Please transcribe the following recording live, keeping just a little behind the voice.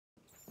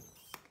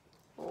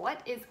What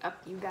is up,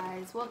 you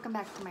guys? Welcome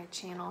back to my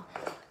channel.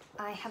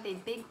 I have a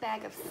big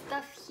bag of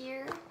stuff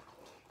here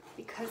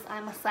because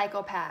I'm a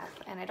psychopath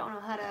and I don't know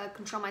how to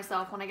control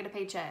myself when I get a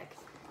paycheck.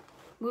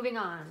 Moving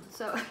on.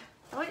 So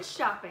I went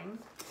shopping.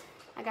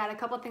 I got a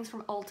couple of things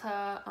from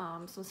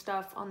Ulta, some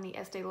stuff on the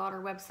Estee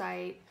Lauder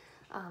website,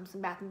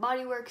 some Bath and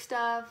Body Works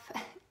stuff.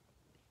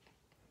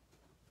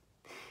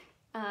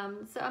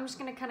 So I'm just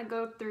gonna kind of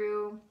go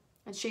through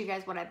and show you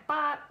guys what I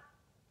bought,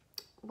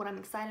 what I'm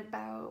excited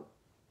about,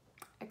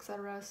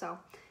 etc. So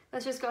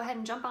let's just go ahead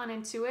and jump on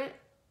into it.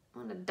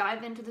 I'm gonna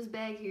dive into this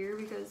bag here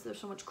because there's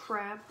so much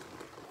crap.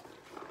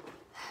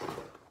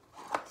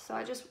 So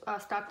I just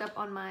stocked up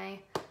on my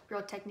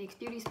Real Techniques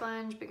Beauty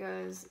Sponge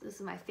because this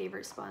is my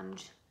favorite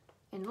sponge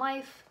in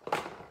life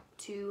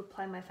to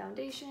apply my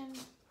foundation.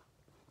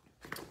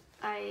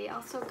 I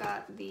also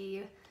got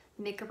the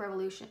Makeup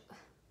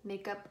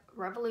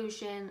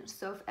Revolution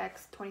Soph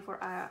X 24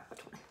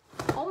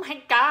 oh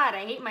my god,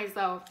 I hate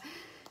myself.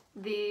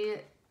 The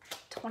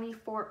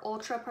 24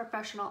 Ultra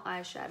Professional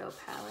Eyeshadow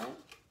Palette.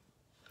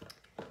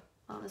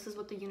 This is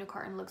what the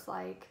unicorn looks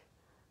like.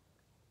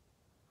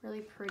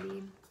 Really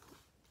pretty.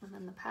 And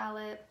then the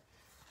palette.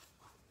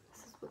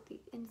 This is what the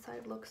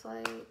inside looks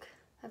like.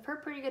 I've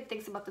heard pretty good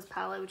things about this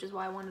palette, which is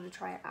why I wanted to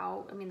try it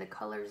out. I mean, the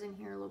colors in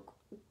here look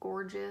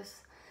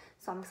gorgeous.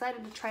 So I'm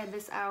excited to try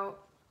this out.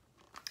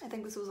 I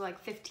think this was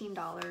like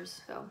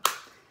 $15, so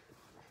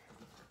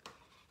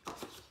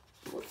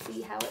we'll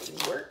see how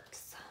it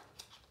works.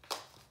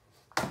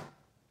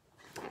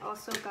 I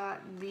also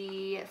got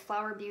the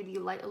Flower Beauty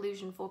Light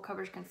Illusion Full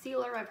Coverage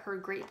Concealer. I've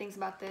heard great things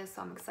about this,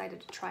 so I'm excited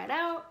to try it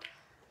out.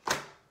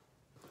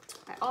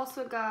 I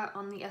also got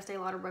on the Estee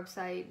Lauder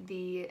website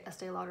the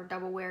Estee Lauder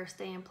Double Wear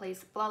Stay in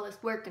Place Flawless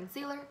Wear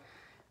Concealer.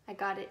 I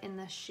got it in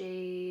the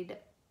shade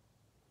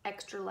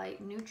Extra Light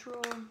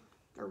Neutral,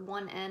 or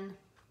 1N.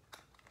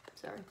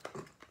 Sorry.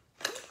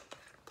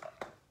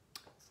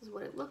 This is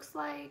what it looks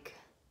like.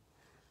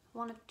 I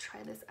want to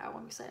try this out.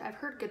 I'm excited. I've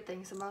heard good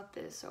things about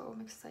this, so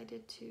I'm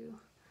excited to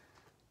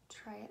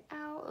try it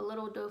out. A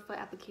little doe foot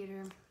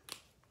applicator.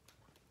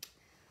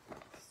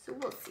 So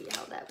we'll see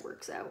how that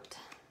works out.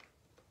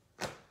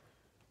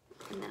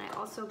 And then I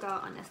also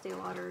got on Estee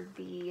Lauder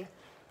the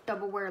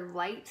Double Wear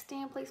Light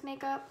Stay in Place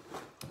makeup.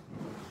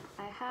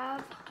 I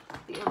have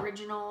the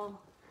original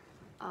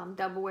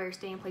Double Wear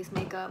Stay in Place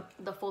makeup,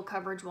 the full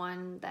coverage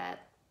one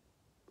that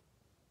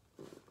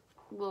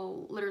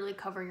will literally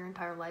cover your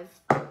entire life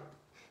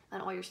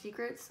and all your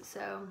secrets.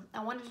 So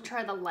I wanted to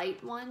try the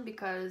light one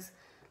because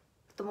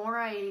the more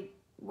I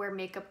wear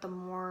makeup, the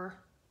more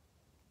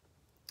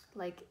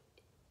like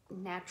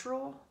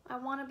natural I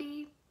want to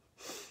be.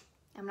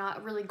 I'm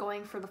not really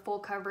going for the full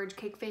coverage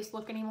cake face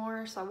look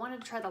anymore, so I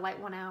wanted to try the light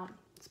one out.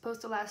 It's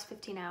supposed to last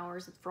 15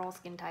 hours. It's for all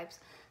skin types,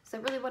 so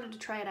I really wanted to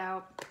try it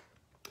out.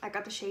 I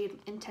got the shade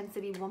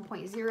Intensity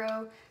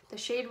 1.0. The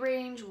shade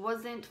range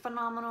wasn't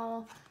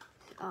phenomenal.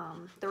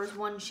 There was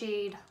one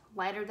shade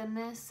lighter than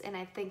this, and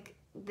I think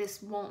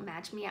this won't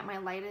match me at my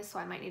lightest, so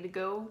I might need to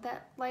go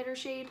that lighter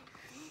shade.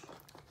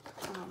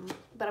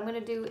 But I'm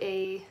gonna do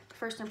a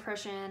first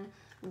impression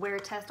wear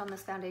test on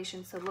this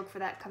foundation, so look for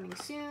that coming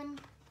soon.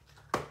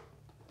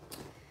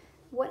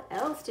 What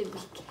else did we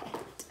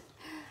get?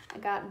 I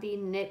got the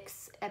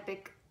NYX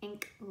Epic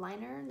Ink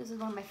Liner. This is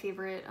one of my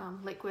favorite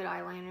liquid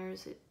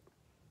eyeliners.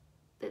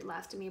 It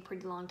lasted me a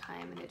pretty long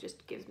time, and it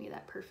just gives me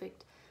that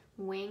perfect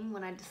wing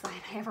when I decide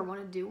I ever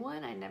want to do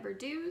one. I never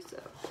do, so.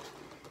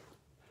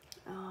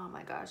 Oh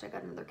my gosh, I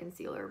got another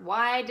concealer.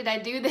 Why did I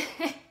do this?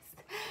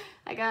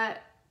 I got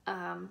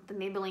the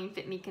Maybelline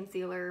Fit Me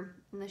concealer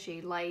in the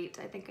shade Light.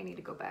 I think I need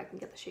to go back and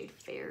get the shade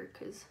Fair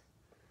because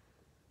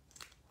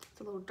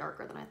it's a little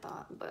darker than I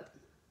thought, but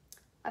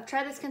I've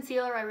tried this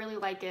concealer. I really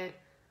like it.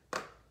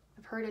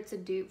 I've heard it's a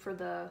dupe for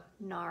the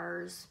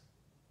NARS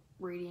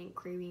Radiant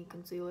Creamy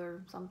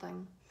Concealer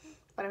something,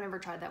 but I've never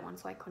tried that one,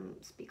 so I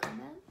couldn't speak on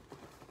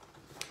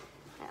that.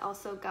 I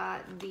also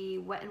got the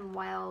Wet n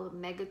Wild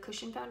Mega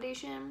Cushion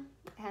Foundation.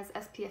 It has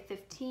SPF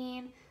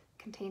 15,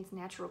 contains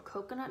natural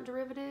coconut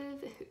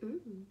derivative.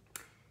 Ooh.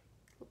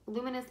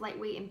 Luminous,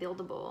 lightweight, and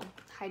buildable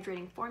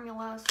hydrating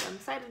formula. So I'm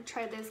excited to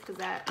try this because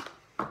that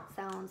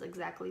sounds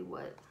exactly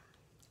what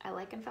I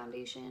like in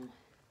foundation.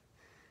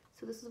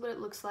 So this is what it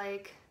looks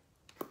like.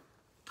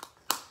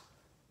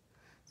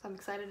 So I'm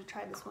excited to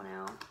try this one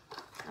out.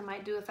 I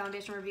might do a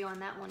foundation review on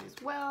that one as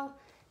well,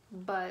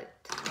 but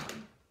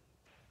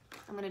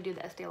I'm gonna do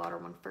the Estee Lauder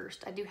one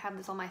first. I do have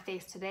this on my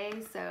face today,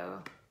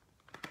 so,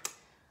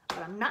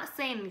 but I'm not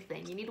saying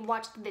anything. You need to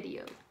watch the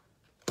video.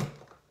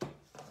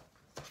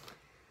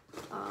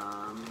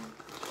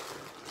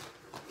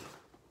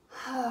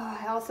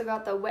 I also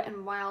got the Wet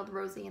n Wild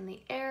Rosy in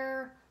the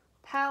Air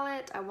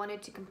palette. I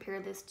wanted to compare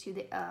this to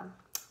the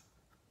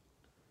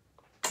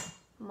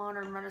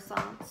Modern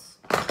Renaissance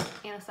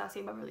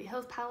Anastasia Beverly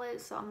Hills palette,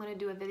 so I'm going to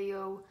do a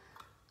video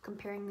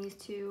comparing these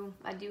two.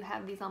 I do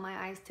have these on my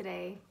eyes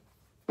today.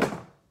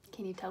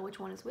 Can you tell which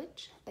one is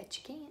which? I bet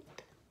you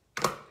can't.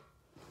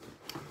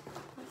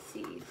 Let's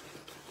see.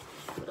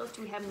 What else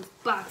do we have in this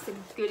box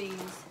of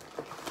goodies?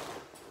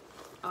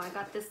 Oh, I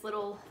got this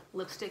little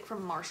lipstick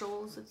from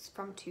Marshalls. It's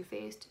from Too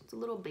Faced. It's a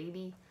little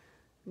baby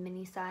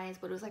mini size,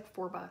 but it was like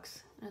 $4.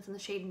 And it's in the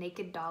shade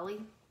Naked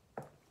Dolly.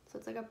 So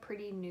it's like a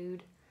pretty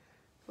nude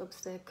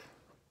lipstick.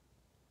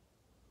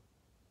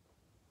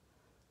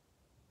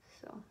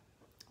 So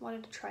I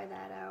wanted to try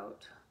that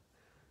out.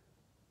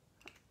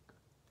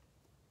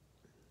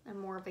 I'm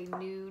more of a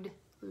nude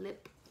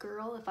lip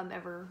girl. If I'm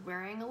ever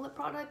wearing a lip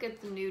product,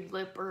 it's a nude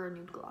lip or a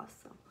nude gloss.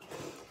 So,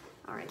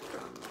 all right.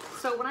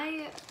 So when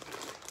I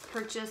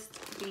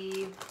purchased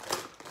the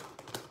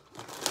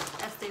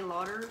Estee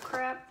Lauder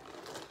crap,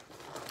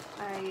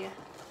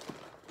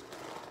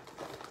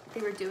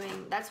 they were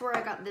doing, that's where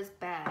I got this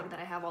bag that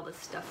I have all this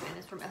stuff in.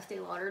 It's from Estee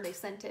Lauder. They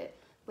sent it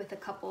with a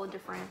couple of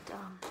different,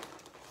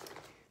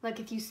 like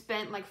if you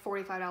spent like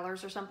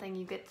 $45 or something,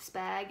 you get this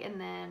bag, and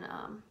then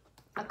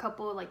a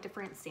couple of like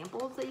different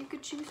samples that you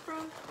could choose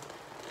from.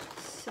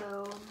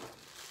 So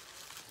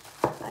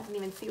I didn't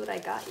even see what I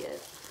got yet.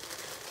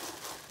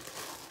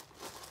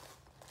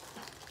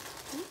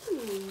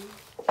 Ooh.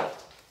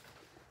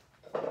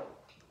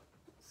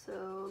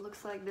 So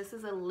looks like this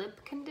is a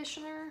lip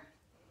conditioner.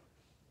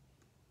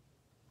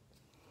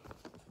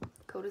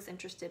 Coda's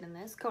interested in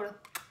this. Coda,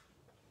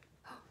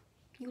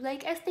 you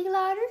like Estee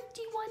Lauder?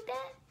 Do you want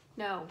that?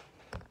 No,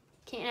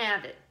 can't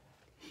have it.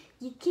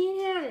 You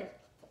can't have it.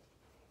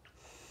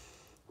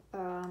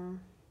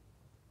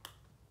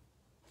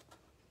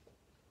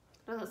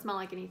 Doesn't smell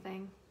like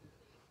anything,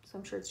 so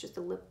I'm sure it's just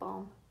a lip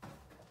balm.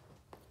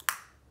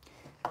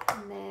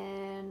 And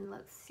then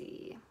let's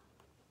see,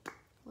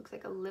 looks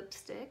like a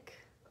lipstick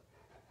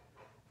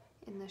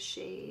in the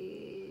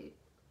shade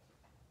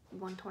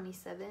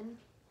 127.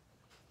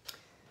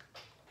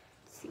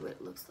 Let's see what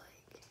it looks like.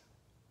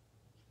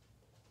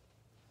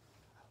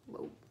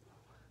 Whoa.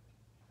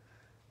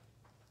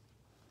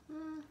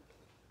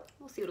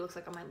 We'll see what it looks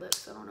like on my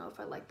lips. I don't know if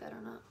I like that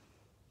or not.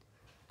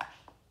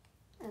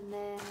 And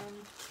then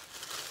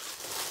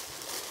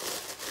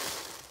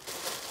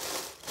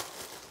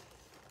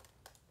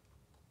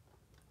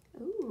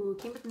ooh,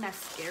 came with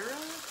mascara.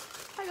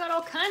 I got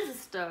all kinds of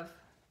stuff.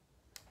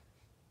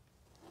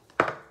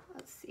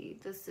 Let's see,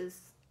 this is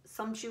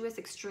Sumptuous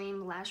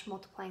Extreme Lash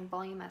Multiplying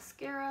Volume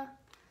Mascara.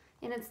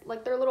 And it's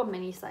like, they're little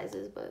mini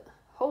sizes, but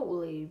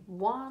holy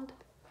wand,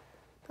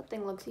 that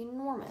thing looks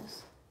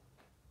enormous.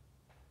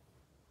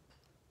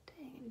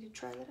 Dang, I need to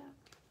try that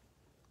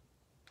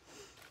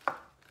out.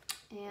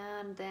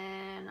 And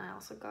then I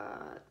also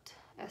got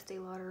Estee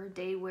Lauder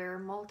Day Wear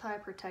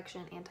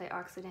Multi-Protection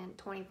Antioxidant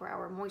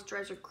 24-Hour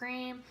Moisturizer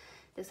Cream.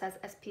 This has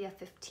SPF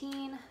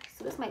 15,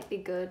 so this might be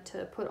good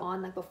to put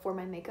on like before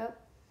my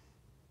makeup.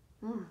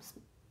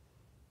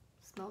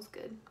 Smells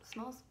good.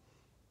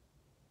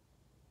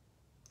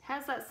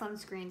 Has that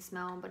sunscreen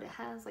smell, but it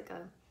has like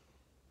a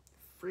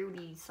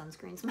fruity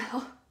sunscreen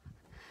smell.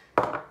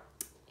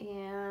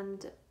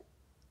 And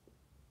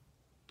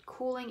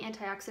Cooling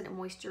Antioxidant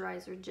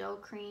Moisturizer Gel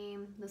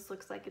Cream. This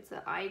looks like it's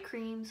an eye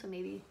cream, so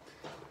maybe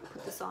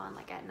put this on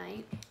like at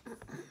night.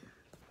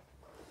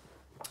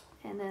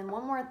 And then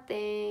one more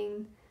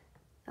thing.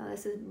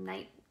 This is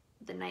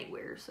the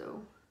nightwear,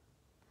 so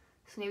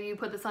maybe you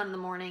put this on in the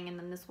morning and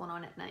then this one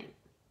on at night,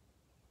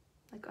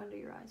 like under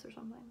your eyes or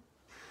something.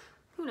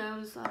 Who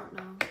knows? I don't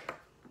know.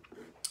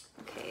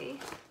 Okay.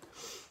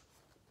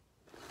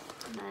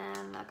 And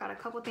then I got a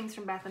couple things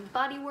from Bath and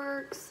Body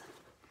Works.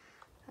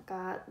 I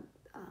got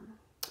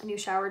a new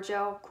shower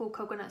gel, Cool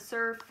Coconut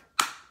Surf.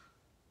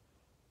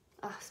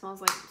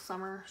 Smells like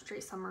summer,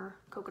 straight summer,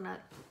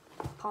 coconut,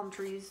 palm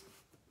trees.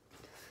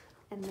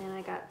 And then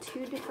I got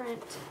 2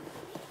 different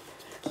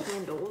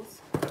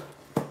candles. I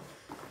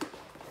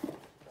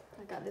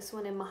got this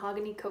one in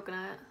Mahogany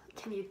Coconut.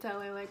 Can you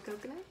tell I like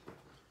coconut?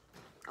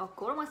 Oh,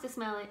 Cora wants to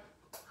smell it.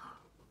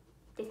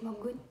 It smells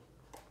good.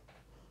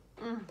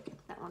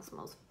 That one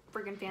smells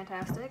friggin'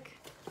 fantastic.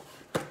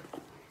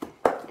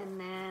 And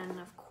then,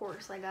 of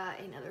course, I got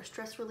another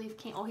stress relief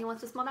candle. Oh, he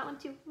wants to smell that one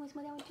too. You want to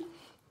smell that one too?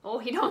 Oh,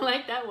 he don't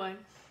like that one.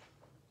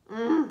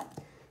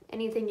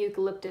 Anything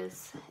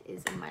eucalyptus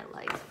is in my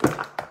life.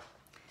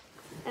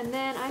 And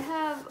then I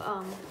have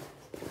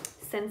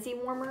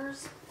Scentsy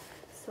warmers.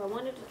 So I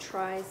wanted to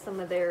try some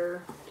of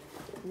their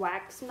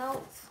wax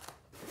melts.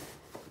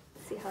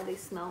 See how they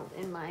smell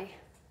in my...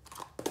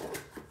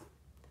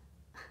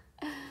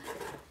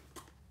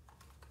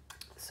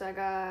 So I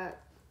got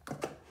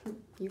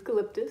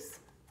eucalyptus.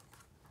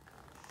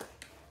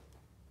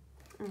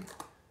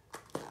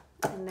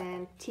 And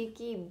then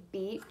Tiki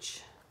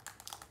Beach.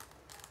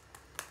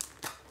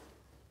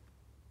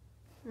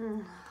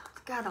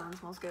 God, that one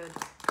smells good.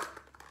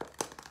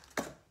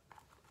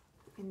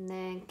 And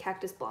then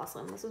Cactus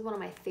Blossom. This is one of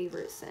my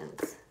favorite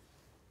scents.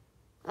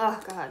 Oh,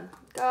 God.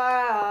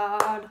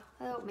 God,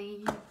 help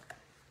me.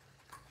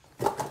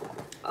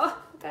 Oh, I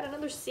got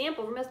another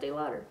sample from Estee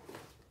Lauder.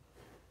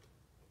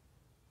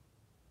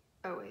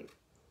 Oh, wait.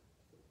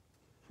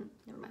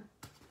 Never mind.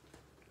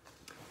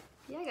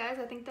 Yeah, guys,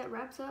 I think that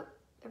wraps up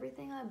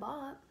everything I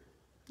bought,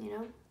 you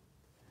know.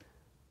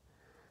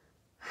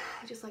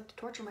 I just like to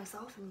torture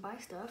myself and buy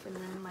stuff, and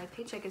then my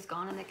paycheck is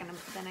gone, and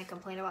then I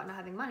complain about not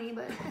having money,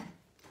 but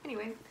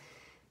anyway.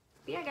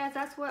 But yeah, guys,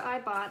 that's what I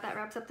bought. That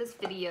wraps up this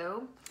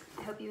video.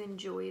 I hope you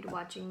enjoyed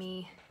watching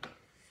me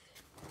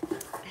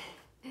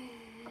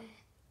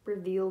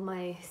reveal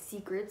my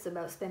secrets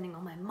about spending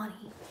all my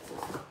money.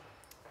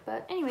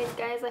 But anyways,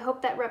 guys, I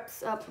hope that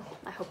wraps up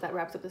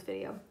this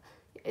video.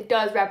 It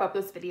does wrap up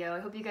this video. I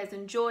hope you guys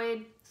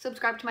enjoyed.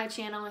 Subscribe to my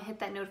channel and hit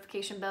that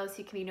notification bell so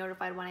you can be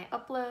notified when I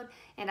upload.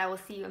 And I will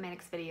see you in my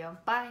next video.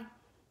 Bye.